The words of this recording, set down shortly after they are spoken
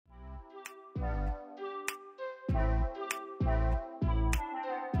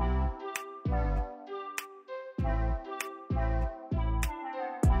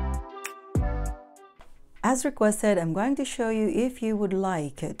as requested, I'm going to show you if you would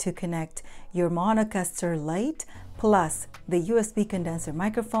like to connect your Maonocaster Lite plus the USB condenser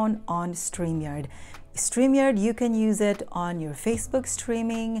microphone on Streamyard. Streamyard, you can use it on your Facebook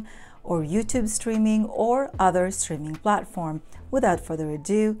streaming or YouTube streaming or other streaming platform. Without further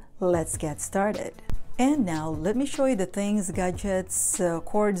ado, let's get started. And now let me show you the things, gadgets,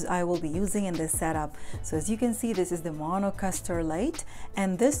 cords I will be using in this setup. So as you can see, this is the Maonocaster Lite,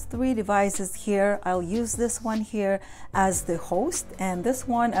 and these three devices here, I'll use this one here as the host and this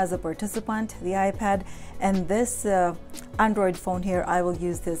one as a participant, the iPad, and this Android phone here, I will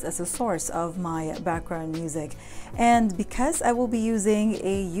use this as a source of my background music. And because I will be using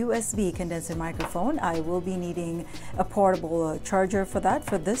a USB condenser microphone, I will be needing a portable charger for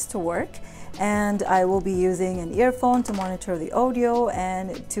this to work. And I will be using an earphone to monitor the audio,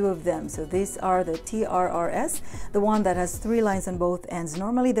 and two of them. So these are the TRRS, the one that has 3 lines on both ends.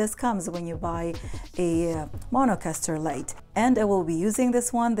 Normally this comes when you buy a Maonocaster Lite. And I will be using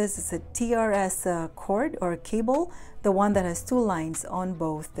this one. This is a TRS cord or cable, the one that has 2 lines on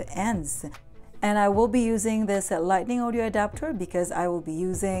both the ends. And I will be using this lightning audio adapter because I will be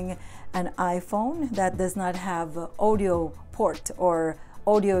using an iPhone that does not have audio port or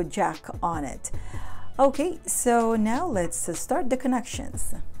audio jack on it. Okay, so now let's start the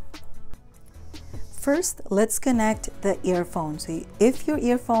connections. First, let's connect the earphone. So if your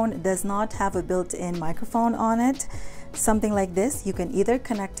earphone does not have a built-in microphone on it, something like this, you can either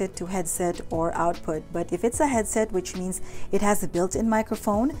connect it to headset or output. But if it's a headset, which means it has a built-in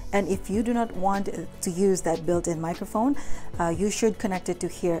microphone, and if you do not want to use that built-in microphone, you should connect it to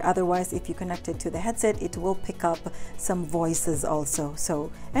here. Otherwise, if you connect it to the headset, it will pick up some voices also.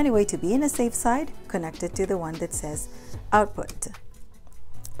 So anyway, to be in a safe side, connect it to the one that says output.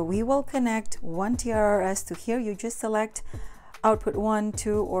 We will connect one TRRS to here. You just select output 1,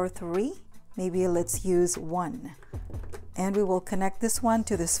 2, or 3. Maybe let's use 1. And we will connect this one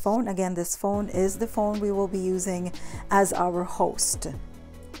to this phone. Again, this phone is the phone we will be using as our host.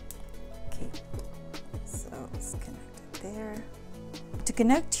 Okay, so let's connect it there. To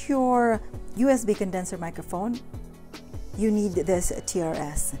connect your USB condenser microphone, you need this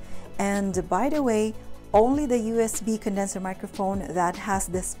TRS. And by the way, only the USB condenser microphone that has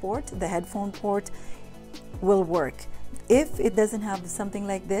this port, the headphone port, will work. If it doesn't have something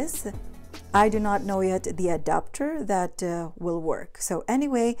like this, I do not know yet the adapter that will work. So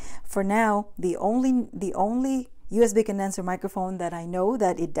anyway, for now, the only USB condenser microphone that I know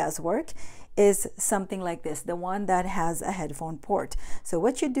that it does work is something like this, the one that has a headphone port. So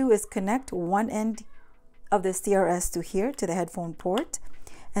what you do is connect one end of this TRS to here, to the headphone port,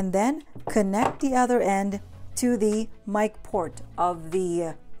 and then connect the other end to the mic port of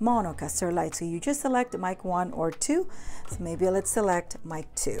the Maonocaster Lite. So you just select mic 1 or 2. So maybe let's select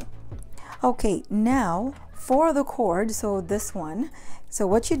mic 2. Okay, now for the cord, so this one, so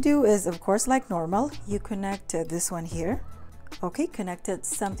what you do is, of course, like normal, you connect this one here. Okay, connect it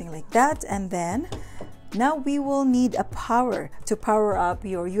something like that, and then now we will need a power to power up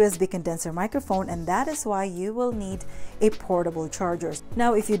your USB condenser microphone, and that is why you will need a portable charger.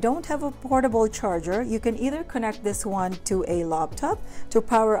 Now, if you don't have a portable charger, you can either connect this one to a laptop to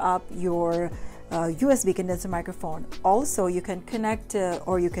power up your USB condenser microphone. Also, you can connect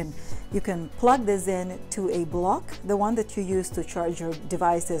or you can plug this in to a block, the one that you use to charge your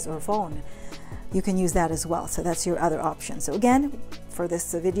devices or phone. You can use that as well. So that's your other option. So again, for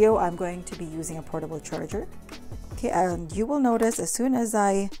this video, I'm going to be using a portable charger. Okay, and you will notice as soon as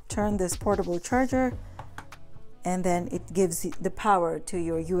I turn this portable charger, and then it gives the power to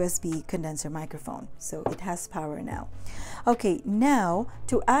your USB condenser microphone. So it has power now. Okay, now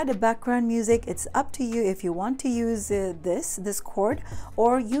to add a background music, it's up to you if you want to use this cord,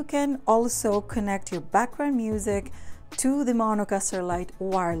 or you can also connect your background music to the Maonocaster Lite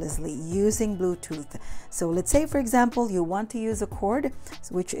wirelessly using Bluetooth. So let's say, for example, you want to use a cord,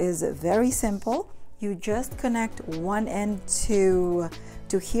 which is very simple. You just connect one end to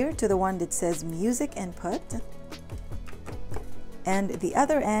here, to the one that says music input, and the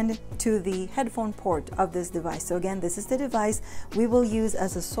other end to the headphone port of this device. So again, this is the device we will use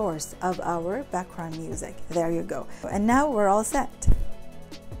as a source of our background music. There you go. And now we're all set.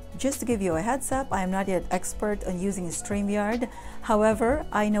 Just to give you a heads up, I am not yet expert on using Streamyard. However,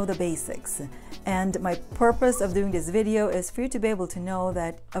 I know the basics. And my purpose of doing this video is for you to be able to know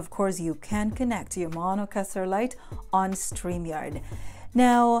that, of course, you can connect your Maonocaster Lite on Streamyard.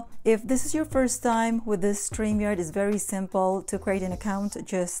 Now, if this is your first time with this Streamyard, it's very simple to create an account.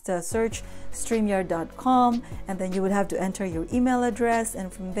 Just search streamyard.com, and then you would have to enter your email address,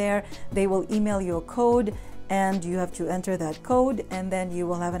 and from there they will email you a code, and you have to enter that code, and then you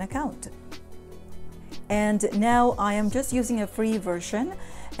will have an account. And now I am just using a free version,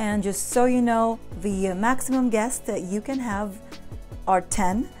 and just so you know, the maximum guests that you can have are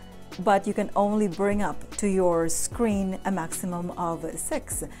 10, but you can only bring up to your screen a maximum of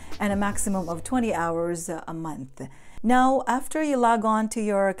 6 and a maximum of 20 hours a month. Now, after you log on to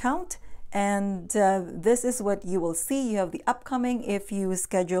your account, and this is what you will see. You have the upcoming if you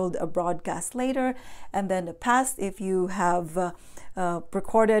scheduled a broadcast later, and then the past if you have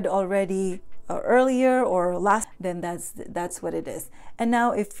recorded already earlier or last, then that's what it is. And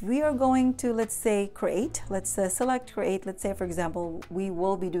now if we are going to, let's say, create, let's select create. Let's say, for example, we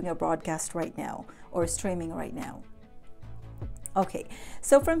will be doing a broadcast right now or streaming right now. Okay,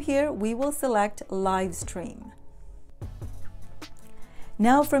 so from here we will select live stream.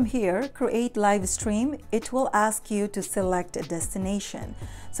 Now from here, create live stream, it will ask you to select a destination.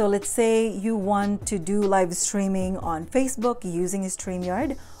 So let's say you want to do live streaming on Facebook using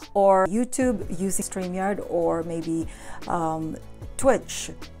Streamyard, or YouTube using Streamyard, or maybe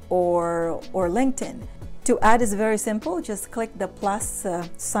Twitch or LinkedIn. To add is very simple. Just click the plus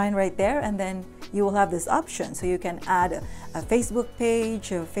sign right there, and then you will have this option. So you can add a Facebook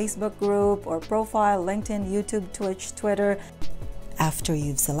page, a Facebook group or profile, LinkedIn, YouTube, Twitch, Twitter. After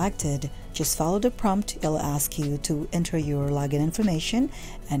you've selected, just follow the prompt. It'll ask you to enter your login information,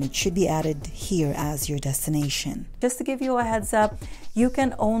 and it should be added here as your destination. Just to give you a heads up, you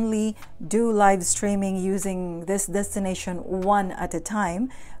can only do live streaming using this destination one at a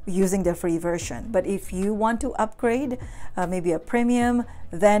time using the free version. But if you want to upgrade, maybe a premium,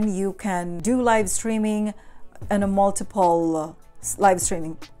 then you can do live streaming in a multiple live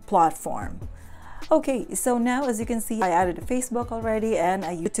streaming platform. Okay, so now as you can see, I added a Facebook already and a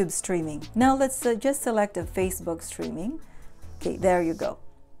YouTube streaming. Now let's just select a Facebook streaming. Okay, there you go.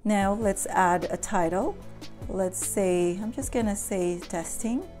 Now let's add a title. Let's say, I'm just gonna say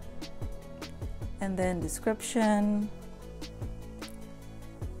testing, and then description.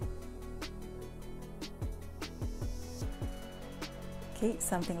 Okay,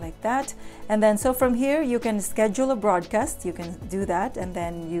 something like that. And then so from here you can schedule a broadcast. You can do that, and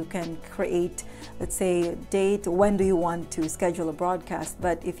then you can create, let's say, date. When do you want to schedule a broadcast?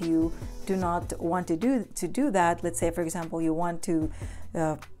 But if you do not want to do that, let's say, for example, you want to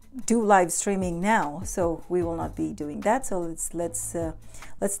do live streaming now, so we will not be doing that. So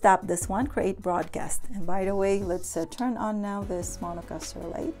let's tap this one, create broadcast. And by the way, let's turn on now this Maonocaster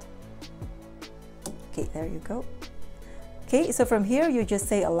Lite. Okay, there you go. Okay, so from here you just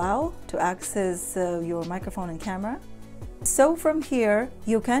say allow to access your microphone and camera. So from here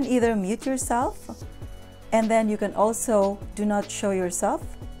you can either mute yourself, and then you can also do not show yourself,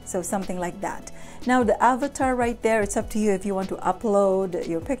 so something like that. Now the avatar right there, it's up to you. If you want to upload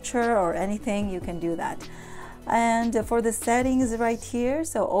your picture or anything, you can do that. And for the settings right here,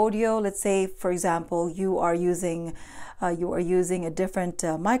 so audio, let's say, for example, you are using a different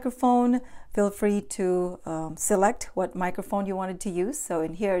microphone. Feel free to select what microphone you wanted to use. So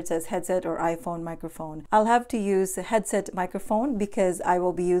in here it says headset or iPhone microphone. I'll have to use a headset microphone because I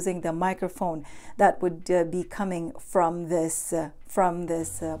will be using the microphone that would be coming from this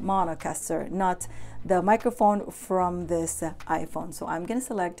Maonocaster, not the microphone from this iPhone. So I'm going to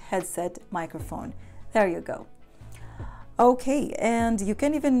select headset microphone. There you go. Okay, and you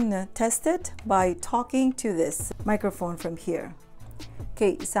can even test it by talking to this microphone from here.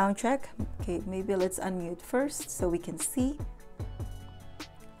 Okay, sound check. Okay, maybe let's unmute first so we can see.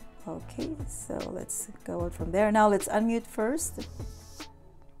 Okay, so let's go from there. Now let's unmute first.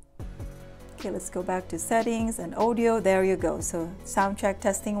 Okay, let's go back to settings and audio. There you go. So sound check,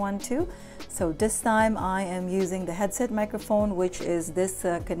 testing 1 2. So this time I am using the headset microphone, which is this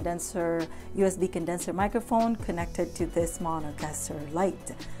USB condenser microphone connected to this Maonocaster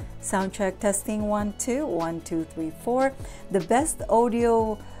Lite. Sound check, testing 1 2 1 2 3 4. The best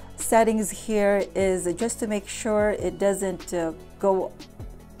audio settings here is just to make sure it doesn't go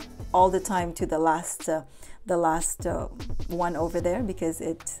all the time to the last one over there, because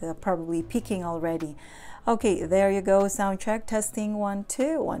it's probably peaking already. Okay, there you go. Sound check, testing 1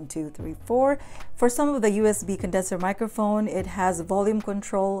 2 1 2 3 4. For some of the USB condenser microphone, it has volume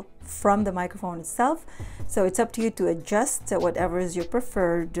control from the microphone itself, so it's up to you to adjust whatever is your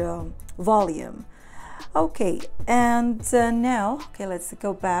preferred volume. Okay, and now, okay, let's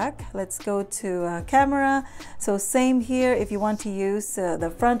go back. Let's go to camera. So same here. If you want to use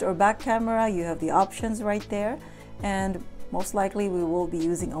the front or back camera, you have the options right there, and most likely we will be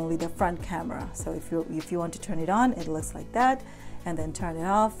using only the front camera. So if you want to turn it on, it looks like that, and then turn it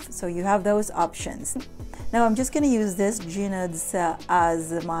off. So you have those options. Now I'm just going to use this Ginads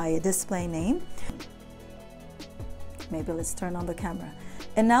as my display name. Maybe let's turn on the camera.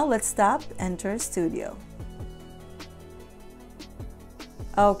 And now let's tap Enter Studio.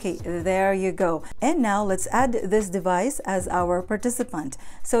 Okay, there you go. And now let's add this device as our participant.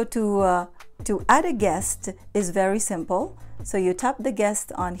 So to add a guest is very simple. So you tap the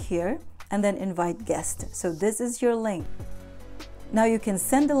guest on here and then invite guest. So this is your link. Now you can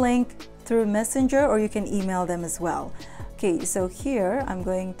send the link through Messenger or you can email them as well. Okay, so here I'm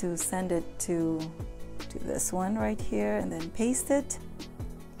going to send it to this one right here and then paste it.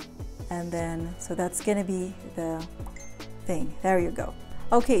 And then, so that's gonna be the thing. There you go.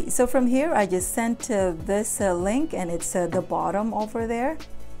 Okay, so from here I just sent this link and it's the bottom over there.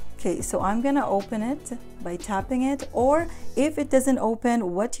 Okay, so I'm gonna open it by tapping it, or if it doesn't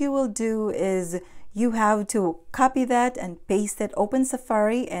open, what you will do is you have to copy that and paste it, open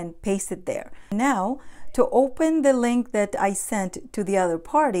Safari and paste it there. Now, to open the link that I sent to the other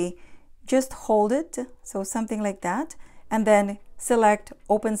party, just hold it, so something like that, and then select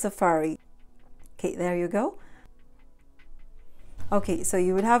Open Safari. Okay, there you go. Okay, so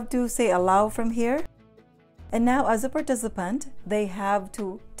you would have to say allow from here. And now as a participant, they have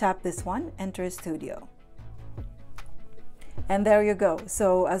to tap this one, Enter Studio. And there you go.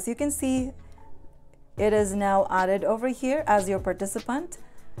 So as you can see, it is now added over here as your participant.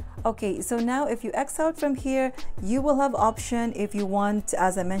 Okay, so now if you X out from here, you will have option if you want,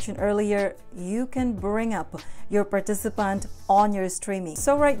 as I mentioned earlier, you can bring up your participant on your streaming.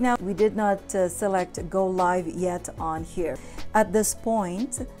 So right now we did not select go live yet on here. At this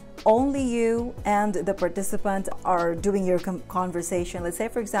point, only you and the participant are doing your conversation. Let's say,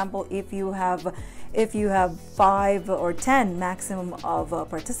 for example, if you have 5 or 10 maximum of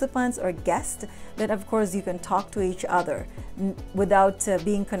participants or guests, then of course you can talk to each other without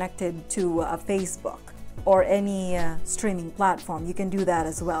being connected to Facebook or any streaming platform. You can do that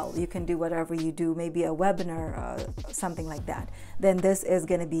as well. You can do whatever you do, maybe a webinar, something like that. Then this is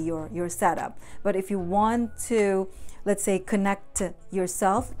going to be your setup. But if you want to, let's say, connect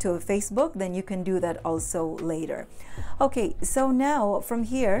yourself to a Facebook, then you can do that also later. Okay, so now from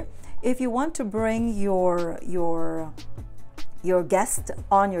here, if you want to bring your guest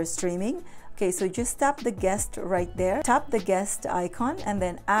on your streaming, okay, so just tap the guest right there, tap the guest icon and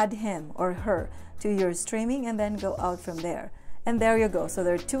then add him or her to your streaming and then go out from there. And there you go. So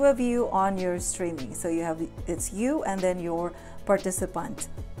there are 2 of you on your streaming. So you have, it's you and then your participant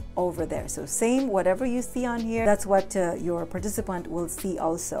over there. So same, whatever you see on here, that's what your participant will see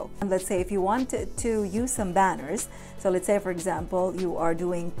also. And let's say if you want to use some banners, so let's say for example you are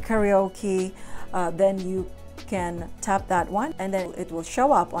doing karaoke, then you can tap that one and then it will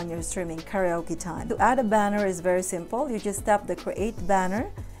show up on your streaming karaoke time. To add a banner is very simple. You just tap the create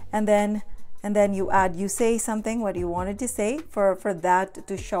banner and then you say something what you wanted to say for that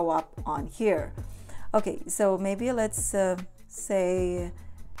to show up on here. Okay, so maybe let's say,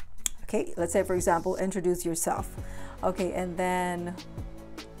 okay, let's say for example, introduce yourself. Okay, and then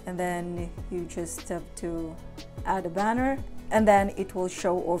you just have to add a banner and then it will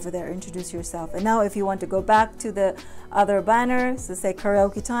show over there, introduce yourself. And now if you want to go back to the other banner, so say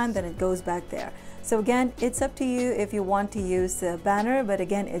karaoke time, then it goes back there. So again, it's up to you if you want to use a banner, but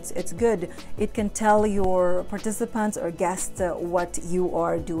again, it's good. It can tell your participants or guests what you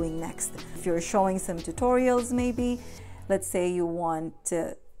are doing next. If you're showing some tutorials maybe, let's say you want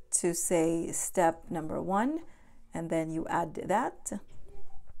to say step number 1 and then you add that.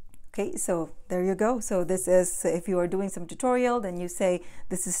 Okay, so there you go. So this is, if you are doing some tutorial, then you say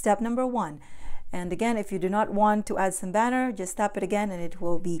this is step number 1. And again, if you do not want to add some banner, just tap it again and it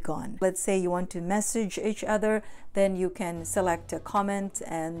will be gone. Let's say you want to message each other, then you can select a comment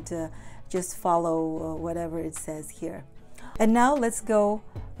and just follow whatever it says here. And now let's go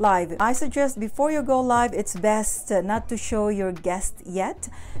live. I suggest before you go live, it's best not to show your guest yet.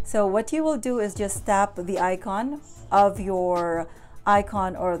 So what you will do is just tap the icon of your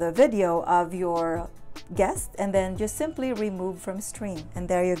icon or the video of your guest and then just simply remove from stream, and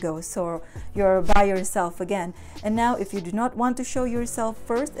there you go. So you're by yourself again. And now if you do not want to show yourself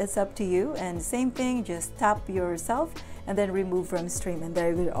first, it's up to you, and same thing, just tap yourself and then remove from stream, and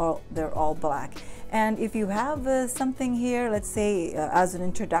there you go, they're all black. And if you have something here, let's say as an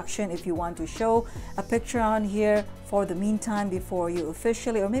introduction, if you want to show a picture on here for the meantime before you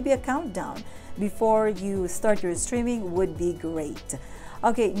officially, or maybe a countdown before you start your streaming, would be great.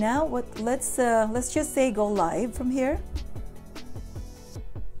 Okay, now let's just say go live from here.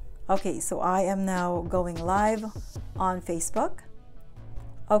 Okay, so I am now going live on Facebook.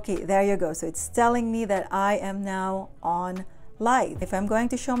 Okay, there you go. So it's telling me that I am now on live. If I'm going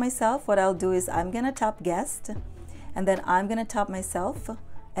to show myself, what I'll do is I'm gonna tap guest and then I'm gonna tap myself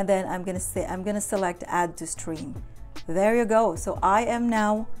and then I'm gonna select add to stream. There you go. So I am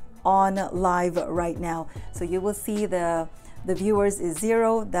now on live right now. So you will see the viewers is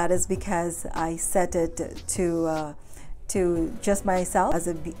 0. That is because I set it to just myself as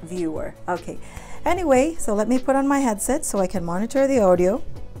a viewer. Okay. Anyway, so let me put on my headset so I can monitor the audio.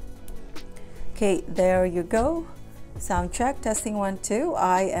 Okay, there you go. Sound check, testing 1 2.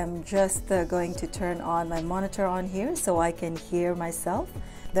 I am just going to turn on my monitor on here so I can hear myself.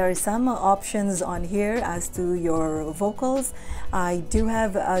 There are some options on here as to your vocals. I do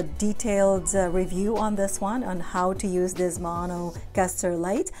have a detailed review on this one on how to use this Maonocaster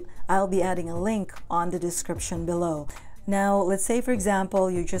Lite. I'll be adding a link on the description below. Now, let's say, for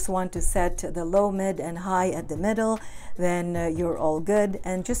example, you just want to set the low, mid, and high at the middle, then you're all good.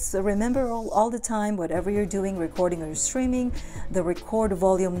 And just remember all the time, whatever you're doing, recording or streaming, the record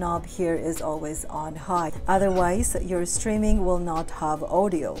volume knob here is always on high. Otherwise, your streaming will not have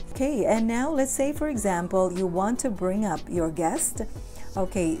audio. Okay, and now let's say, for example, you want to bring up your guest.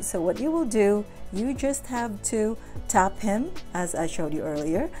 Okay, so what you will do, you just have to tap him as I showed you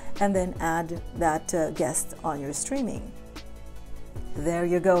earlier and then add that guest on your streaming. There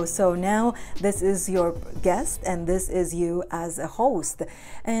you go. So now this is your guest and this is you as a host,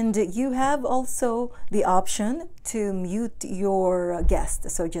 and you have also the option to mute your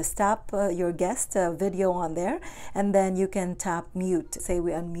guest. So just tap your guest video on there and then you can tap mute. Say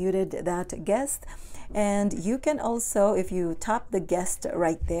we unmuted that guest. And you can also, if you tap the guest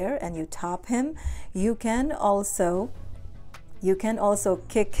right there and you tap him, you can also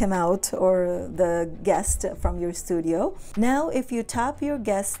kick him out, or the guest, from your studio. Now, if you tap your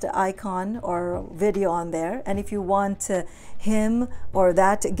guest icon or video on there, and if you want him or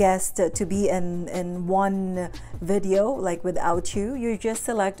that guest to be in one video, like without you, you just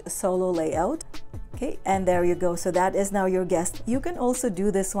select solo layout. Okay, and there you go. So that is now your guest. You can also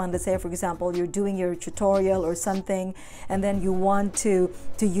do this one. Let's say, for example, you're doing your tutorial or something, and then you want to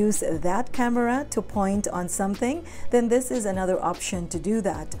use that camera to point on something, then this is another option to do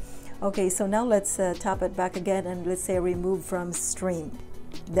that. Okay, so now let's tap it back again and let's say remove from stream.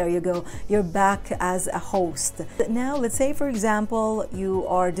 There you go. You're back as a host. Now, let's say, for example, you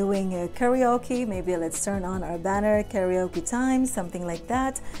are doing a karaoke. Maybe let's turn on our banner, karaoke time, something like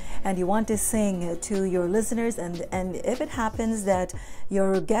that. And you want to sing to your listeners. And if it happens that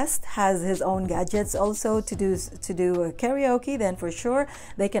your guest has his own gadgets also to do a karaoke, then for sure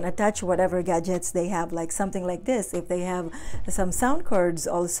they can attach whatever gadgets they have, like something like this. If they have some sound cards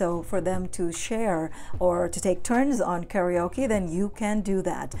also for them to share or to take turns on karaoke, then you can do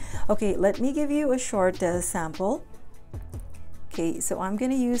that. Okay, let me give you a short sample. Okay, so I'm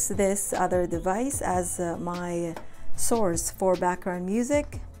going to use this other device as my source for background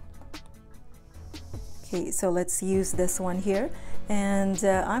music. Okay, so let's use this one here, and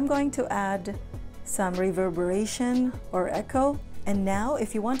I'm going to add some reverberation or echo. And now,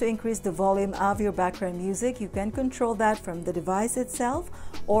 if you want to increase the volume of your background music, you can control that from the device itself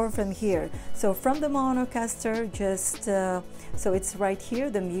or from here. So from the Maonocaster, just so it's right here,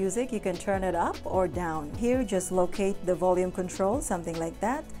 the music, you can turn it up or down. Here, just locate the volume control, something like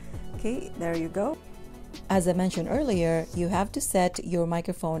that. Okay, there you go. As I mentioned earlier, you have to set your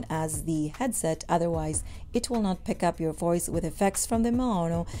microphone as the headset, otherwise it will not pick up your voice with effects from the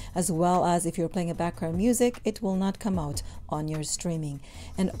Maono, as well as if you're playing a background music, it will not come out on your streaming.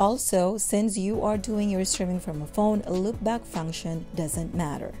 And also, since you are doing your streaming from a phone, a loopback function doesn't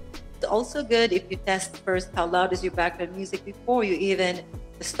matter. It's also good if you test first how loud is your background music before you even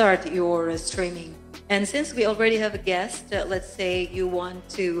start your streaming. And since we already have a guest, let's say you want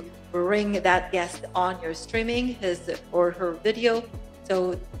to bring that guest on your streaming, his or her video.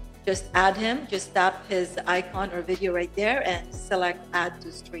 So just add him, just tap his icon or video right there and select add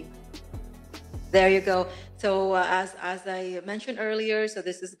to stream. There you go. So as I mentioned earlier, so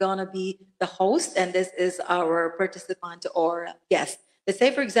this is gonna be the host and this is our participant or guest. Let's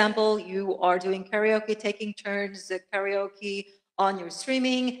say, for example, you are doing karaoke, taking turns karaoke on your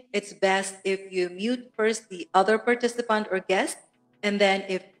streaming. It's best if you mute first the other participant or guest, and then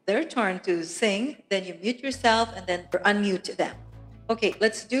if their turn to sing, then you mute yourself and then unmute them. Okay,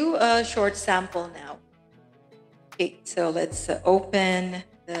 let's do a short sample now. Okay, so let's open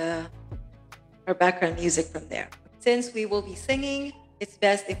our background music from there. Since we will be singing, it's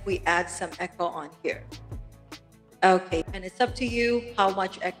best if we add some echo on here. Okay, and it's up to you how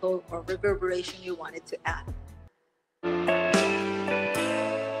much echo or reverberation you wanted to add.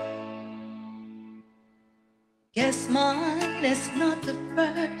 Guess mine is not the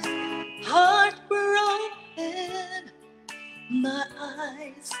first heartbroken. My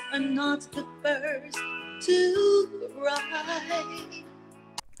eyes are not the first to cry.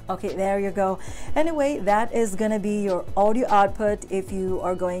 Okay, there you go. Anyway, that is going to be your audio output if you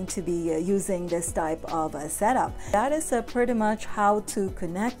are going to be using this type of setup. That is pretty much how to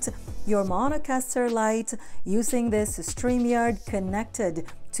connect your Maonocaster Lite using this Streamyard connected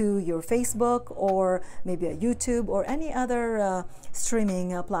to your Facebook or maybe a YouTube or any other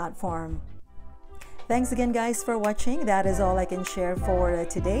streaming platform. Thanks again guys for watching. That is all I can share for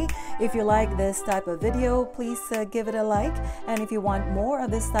today. If you like this type of video, please give it a like, and if you want more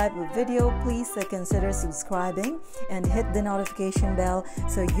of this type of video, please consider subscribing and hit the notification bell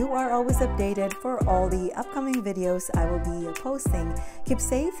so you are always updated for all the upcoming videos I will be posting. Keep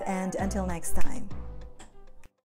safe, and until next time.